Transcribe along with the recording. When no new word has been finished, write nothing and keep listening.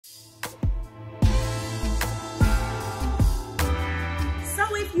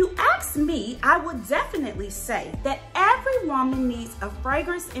ask me, I would definitely say that every woman needs a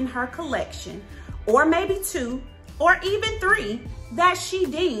fragrance in her collection, or maybe 2, or even 3, that she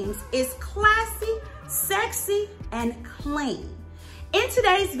deems is classy, sexy, and clean. In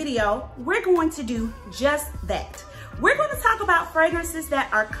today's video, we're going to do just that. We're going to talk about fragrances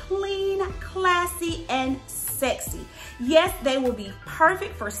that are clean, classy, and sexy. Yes, they will be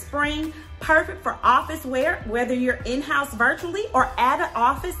perfect for spring, perfect for office wear, whether you're in-house virtually or at an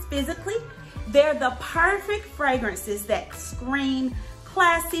office physically. They're the perfect fragrances that scream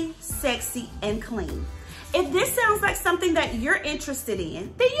classy, sexy, and clean. If this sounds like something that you're interested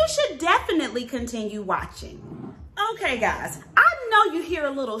in, then you should definitely continue watching. Okay, guys, I know you hear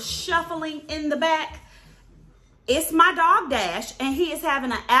a little shuffling in the back. It's my dog Dash, and he is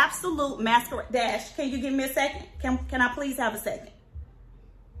having an absolute masquerade. Dash, can you give me a second? Can I please have a second?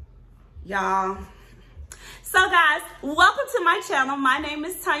 Y'all. So guys, welcome to my channel. My name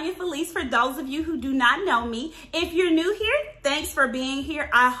is Tanya Felice, for those of you who do not know me. If you're new here, thanks for being here.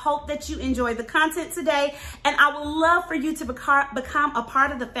 I hope that you enjoy the content today, and I would love for you to become a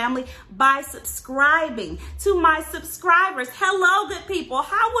part of the family by subscribing. To my subscribers, hello good people,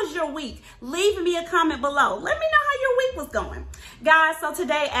 how was your week? Leave me a comment below. Let me know how your week was going. Guys, so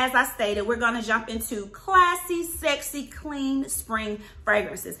today, as I stated, we're gonna jump into classy, sexy, clean spring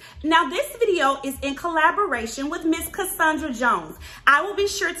fragrances. Now this video is in collaboration with Miss Cassandra Jones. I will be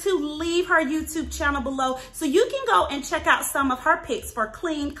sure to leave her YouTube channel below so you can go and check out some of her picks for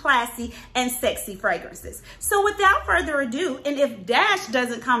clean, classy, and sexy fragrances. So without further ado, and if Dash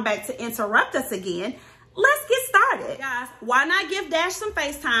doesn't come back to interrupt us again, let's get started. Guys, why not give Dash some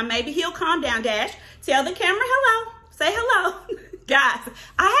FaceTime? Maybe he'll calm down. Dash, tell the camera hello. Say hello. Guys,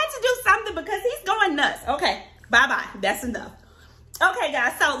 I had to do something because he's going nuts. Okay, bye-bye. That's enough. Okay,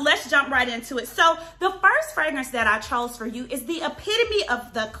 guys, so let's jump right into it. So the first fragrance that I chose for you is the epitome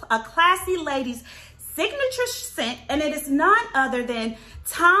of a classy lady's signature scent, and it is none other than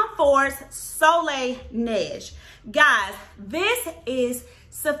Tom Ford's Soleil Neige. Guys, this is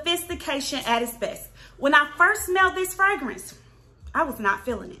sophistication at its best. When I first smelled this fragrance, I was not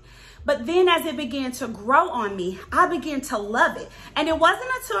feeling it. But then as it began to grow on me, I began to love it. And it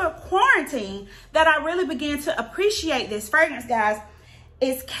wasn't until quarantine that I really began to appreciate this fragrance, guys.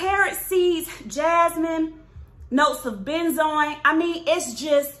 It's carrot seeds, jasmine, notes of benzoin. I mean, it's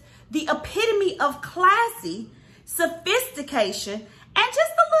just the epitome of classy, sophistication, and just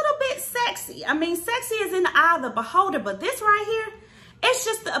a little bit sexy. I mean, sexy is in the eye of the beholder, but this right here, it's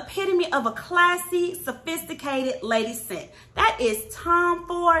just the epitome of a classy, sophisticated lady scent. That is Tom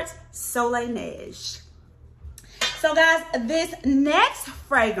Ford's Soleil Neige. So guys, this next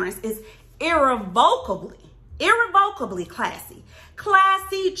fragrance is irrevocably classy.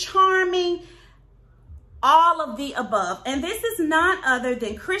 Classy, charming, all of the above. And this is none other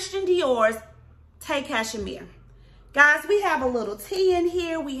than Christian Dior's Tay Cashmere. Guys, we have a little tea in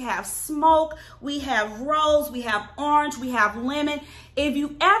here. We have smoke, we have rose, we have orange, we have lemon. If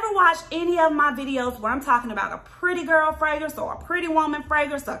you ever watch any of my videos where I'm talking about a pretty girl fragrance or a pretty woman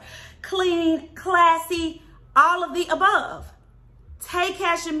fragrance or clean, classy, all of the above, Tay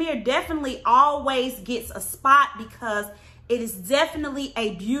Cashmere definitely always gets a spot because it is definitely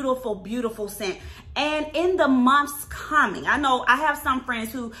a beautiful, beautiful scent. And in the months coming, I know I have some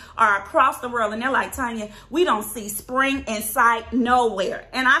friends who are across the world and they're like, Tanya, we don't see spring in sight nowhere.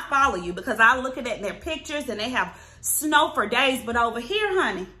 And I follow you because I look at it in their pictures and they have snow for days. But over here,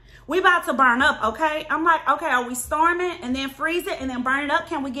 honey, we about to burn up, okay? I'm like, okay, are we storming and then freeze it and then burn it up?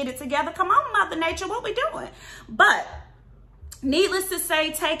 Can we get it together? Come on, Mother Nature, what we doing? But needless to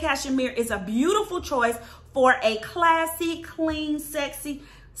say, Tay Cashmere is a beautiful choice for a classy, clean, sexy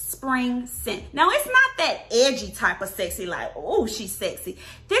spring scent. Now, it's not that edgy type of sexy, like, oh, she's sexy.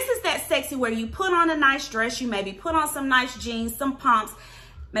 This is that sexy where you put on a nice dress, you maybe put on some nice jeans, some pumps,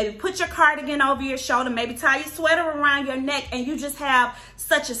 maybe put your cardigan over your shoulder, maybe tie your sweater around your neck, and you just have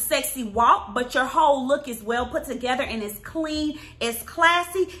such a sexy walk, but your whole look is well put together and it's clean, it's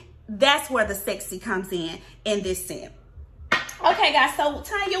classy. That's where the sexy comes in this scent. Okay, guys, so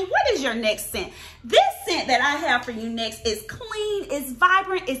Tanya, what is your next scent? This scent that I have for you next is clean, it's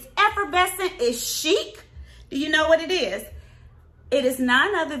vibrant, it's effervescent, it's chic. Do you know what it is? It is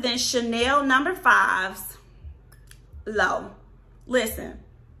none other than Chanel No. 5's Low. Listen,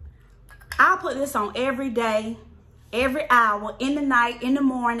 I'll put this on every day, every hour, in the night, in the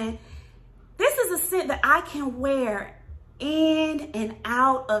morning. This is a scent that I can wear in and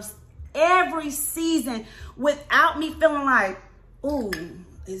out of every season without me feeling like, ooh,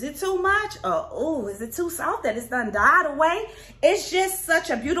 is it too much? Or, oh, is it too soft that it's done died away? It's just such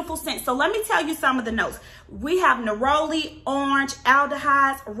a beautiful scent. So let me tell you some of the notes. We have neroli, orange,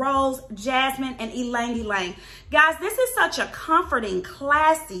 aldehydes, rose, jasmine, and ylang ylang. Guys, this is such a comforting,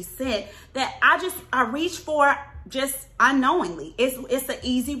 classy scent that I reach for just unknowingly. It's an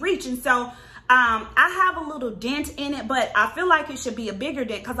easy reach. And so I have a little dent in it, but I feel like it should be a bigger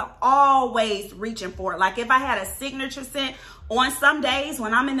dent because I'm always reaching for it. Like if I had a signature scent on some days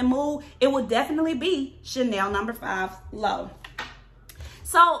when I'm in the mood, it would definitely be Chanel No. 5 Low.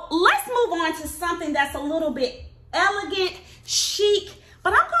 So let's move on to something that's a little bit elegant, chic,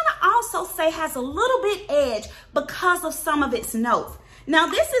 but I'm gonna also say has a little bit edge because of some of its notes. Now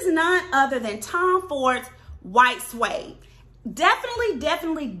this is none other than Tom Ford's White Suede. Definitely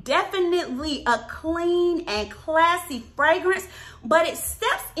a clean and classy fragrance, but it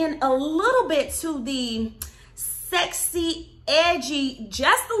steps in a little bit to the sexy, edgy,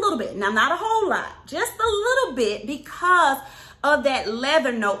 just a little bit. Now, not a whole lot, just a little bit because of that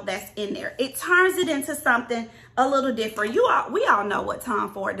leather note that's in there. It turns it into something a little different. We all know what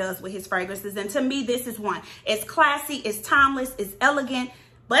Tom Ford does with his fragrances, and to me, this is one. It's classy, it's timeless, it's elegant,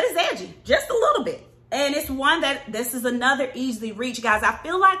 but it's edgy, just a little bit. And it's one that this is another easily reach, guys. I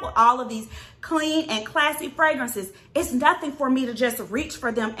feel like with all of these clean and classy fragrances, it's nothing for me to just reach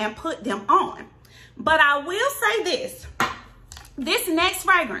for them and put them on. But I will say this next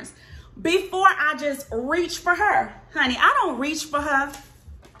fragrance, before I just reach for her, honey, I don't reach for her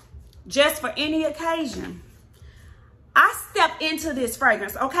just for any occasion. I step into this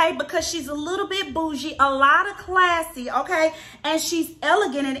fragrance, okay, because she's a little bit bougie, a lot of classy, okay, and she's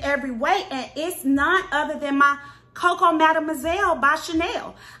elegant in every way, and it's none other than my Coco Mademoiselle by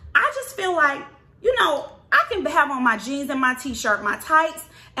Chanel. I just feel like, you know, I can have on my jeans and my t-shirt, my tights,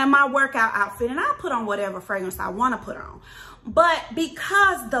 and my workout outfit, and I'll put on whatever fragrance I want to put on. But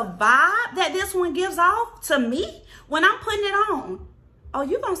because the vibe that this one gives off to me, when I'm putting it on, oh,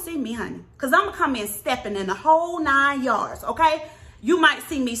 you're going to see me, honey, because I'm going to come in stepping in the whole 9 yards, okay? You might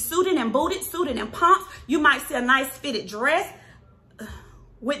see me suited and booted, suited and pumps. You might see a nice fitted dress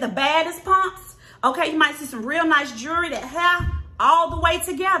with the baddest pumps, okay? You might see some real nice jewelry that have all the way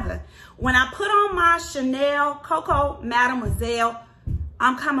together. When I put on my Chanel Coco Mademoiselle,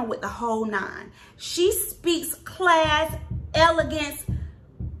 I'm coming with the whole 9. She speaks class, elegance,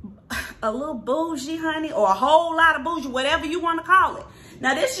 a little bougie, honey, or a whole lot of bougie, whatever you want to call it.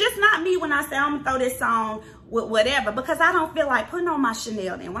 Now, this is just not me when I say I'm going to throw this on with whatever, because I don't feel like putting on my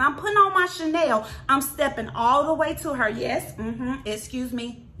Chanel then. When I'm putting on my Chanel, I'm stepping all the way to her. Yes, excuse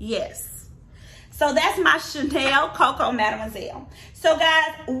me, yes. So that's my Chanel Coco Mademoiselle. So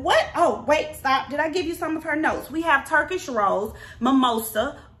guys, oh, wait, stop. Did I give you some of her notes? We have Turkish Rose,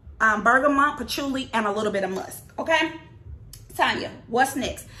 Mimosa, Bergamot, Patchouli, and a little bit of musk, okay? Tanya, what's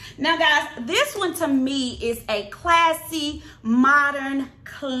next? Now, guys, this one to me is a classy, modern,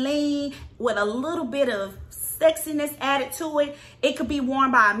 clean, with a little bit of sexiness added to it. It could be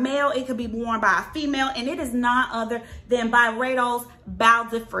worn by a male, it could be worn by a female, and it is none other than by Byredo's Bal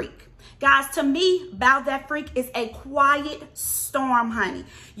d'Afrique. Guys, to me, Bal d'Afrique is a quiet storm, honey.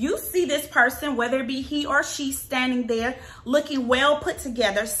 You see this person, whether it be he or she, standing there, looking well put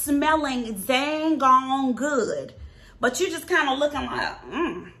together, smelling dang on good. But you just kind of looking like,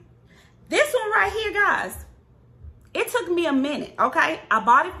 This one right here, guys, it took me a minute, okay? I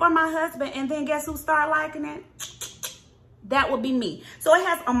bought it for my husband, and then guess who started liking it? That would be me. So it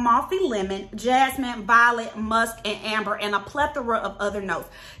has Amalfi lemon, jasmine, violet, musk, and amber, and a plethora of other notes.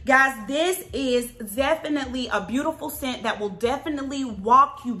 Guys, this is definitely a beautiful scent that will definitely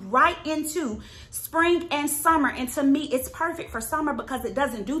walk you right into spring and summer. And to me, it's perfect for summer because it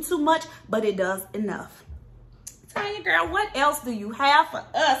doesn't do too much, but it does enough. Tanya, girl, what else do you have for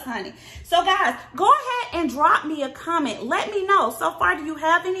us, honey? So guys, go ahead and drop me a comment. Let me know. So far, do you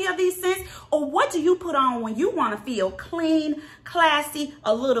have any of these scents? Or what do you put on when you want to feel clean, classy,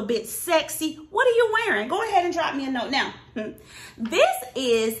 a little bit sexy? What are you wearing? Go ahead and drop me a note. Now, this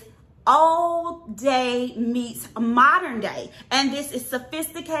is old day meets modern day. And this is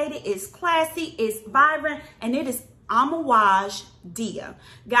sophisticated, it's classy, it's vibrant, and it is Amouage Dia.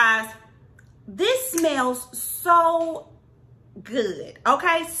 Guys, this smells so good,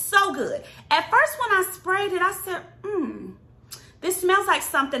 okay? So good. At first, when I sprayed it, I said, this smells like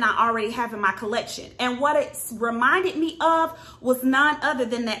something I already have in my collection. And what it reminded me of was none other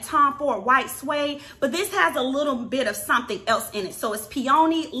than that Tom Ford white suede, but this has a little bit of something else in it. So it's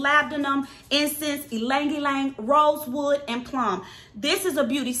peony, labdanum, incense, ylang ylang, rosewood, and plum. This is a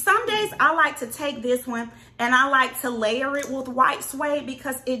beauty. Some days I like to take this one and I like to layer it with white suede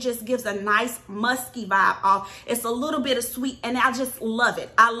because it just gives a nice musky vibe off. It's a little bit of sweet and I just love it.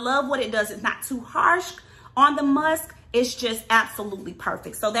 I love what it does. It's not too harsh on the musk. It's just absolutely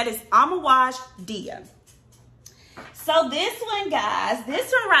perfect. So that is Amouage Dia. So this one, guys, this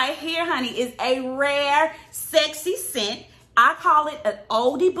one right here, honey, is a rare, sexy scent. I call it an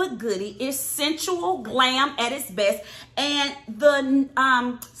oldie but goodie. It's sensual glam at its best. And the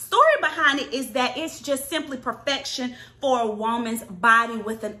story behind it is that it's just simply perfection for a woman's body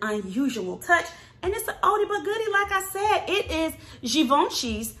with an unusual touch. And it's an oldie but goodie, like I said. It is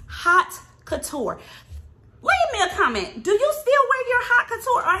Givenchy's Hot Couture. Leave me a comment. Do you still wear your Hot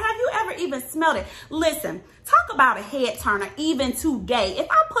Couture, or have you ever even smelled it? Listen, talk about a head turner even today. If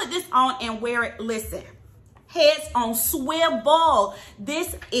I put this on and wear it, listen, heads on swivel.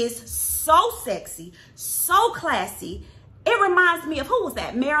 This is so sexy, so classy. It reminds me of, who was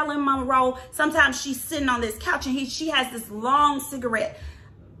that? Marilyn Monroe. Sometimes she's sitting on this couch and she has this long cigarette.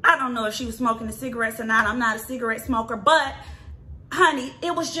 I don't know if she was smoking the cigarettes or not. I'm not a cigarette smoker, but honey,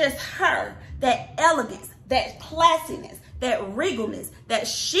 it was just her. That elegance, that classiness, that regalness, that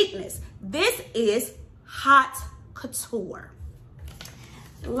chicness. This is Hot Couture.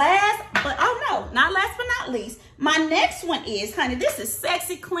 Last, but oh no, not last but not least, my next one is, honey, this is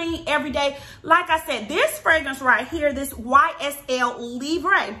sexy, clean, everyday. Like I said, this fragrance right here, this YSL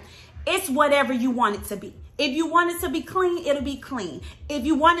Libre, it's whatever you want it to be. If you want it to be clean, it'll be clean. If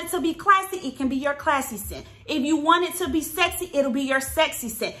you want it to be classy, it can be your classy scent. If you want it to be sexy, it'll be your sexy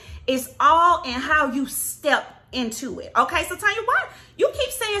scent. It's all in how you step into it. Okay, so tell you what, you keep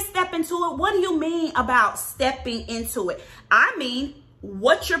saying step into it. What do you mean about stepping into it? I mean,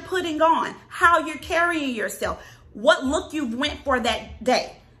 what you're putting on, how you're carrying yourself, what look you went for that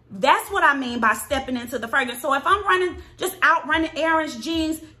day. That's what I mean by stepping into the fragrance. So if I'm just out running errands,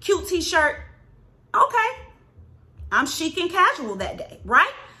 jeans, cute t-shirt, okay, I'm chic and casual that day,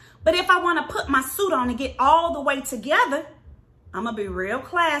 right? But if I want to put my suit on and get all the way together, I'm going to be real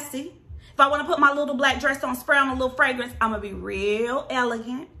classy. If I want to put my little black dress on, spray on a little fragrance, I'm going to be real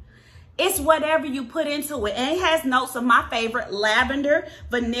elegant. It's whatever you put into it. And it has notes of my favorite: lavender,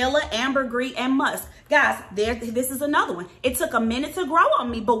 vanilla, ambergris, and musk. Guys, this is another one. It took a minute to grow on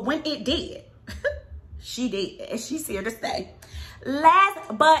me, but when it did, she did. And she's here to stay.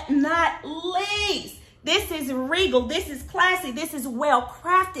 Last but not least, this is regal. This is classy. This is well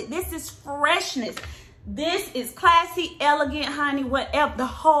crafted. This is freshness. This is classy, elegant, honey, whatever, the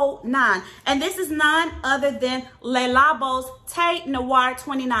whole nine. And this is none other than Le Labo's Thé Noir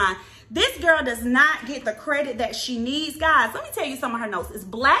 29. This girl does not get the credit that she needs. Guys, let me tell you some of her notes. It's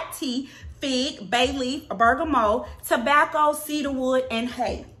black tea, fig, bay leaf, bergamot, tobacco, cedarwood, and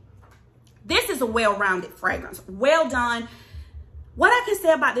hay. This is a well-rounded fragrance. Well done. What I can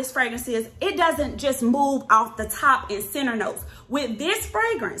say about this fragrance is it doesn't just move off the top and center notes. With this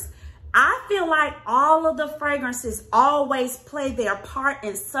fragrance, I feel like all of the fragrances always play their part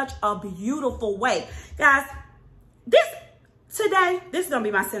in such a beautiful way. Guys, this is going to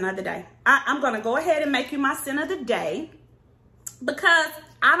be my scent of the day. I'm going to go ahead and make you my scent of the day because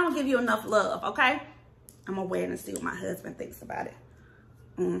I don't give you enough love, okay? I'm going to wear it and see what my husband thinks about it.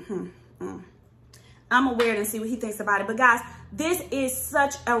 I'm going to wear it and see what he thinks about it. But guys, this is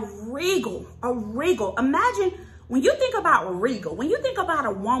such a regal. Imagine when you think about regal, when you think about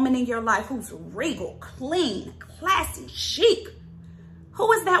a woman in your life who's regal, clean, classy, chic,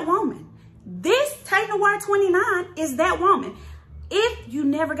 who is that woman? This Thé Noir 29 is that woman. If you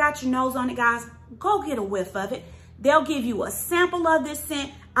never got your nose on it, guys, go get a whiff of it. They'll give you a sample of this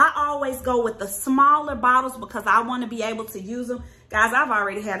scent. I always go with the smaller bottles because I want to be able to use them. Guys, I've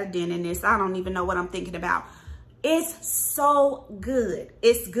already had a dent in this. I don't even know what I'm thinking about. It's so good.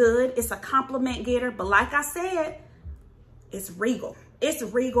 It's good. It's a compliment getter. But like I said, it's regal. It's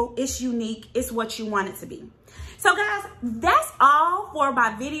regal. It's unique. It's what you want it to be. So guys, that's all for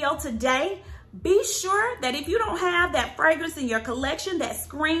my video today. Be sure that if you don't have that fragrance in your collection that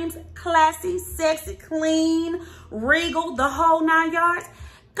screams classy, sexy, clean, regal, the whole 9 yards,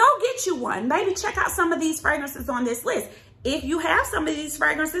 go get you one. Maybe check out some of these fragrances on this list. If you have some of these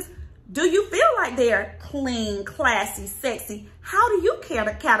fragrances, do you feel like they're clean, classy, sexy? How do you care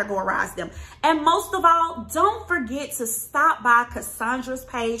to categorize them? And most of all, don't forget to stop by Cassandra's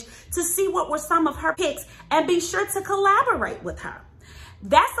page to see what were some of her picks and be sure to collaborate with her.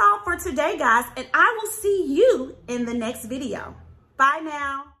 That's all for today, guys, and I will see you in the next video. Bye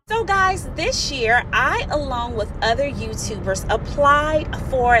now. So guys, this year, I, along with other YouTubers, applied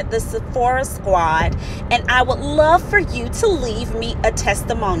for the Sephora Squad, and I would love for you to leave me a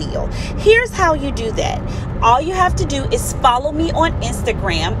testimonial. Here's how you do that. All you have to do is follow me on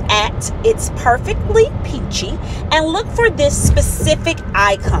Instagram at It's Perfectly Peachy and look for this specific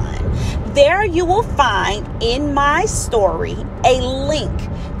icon. There you will find in my story a link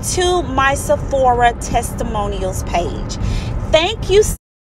to my Sephora testimonials page. Thank you.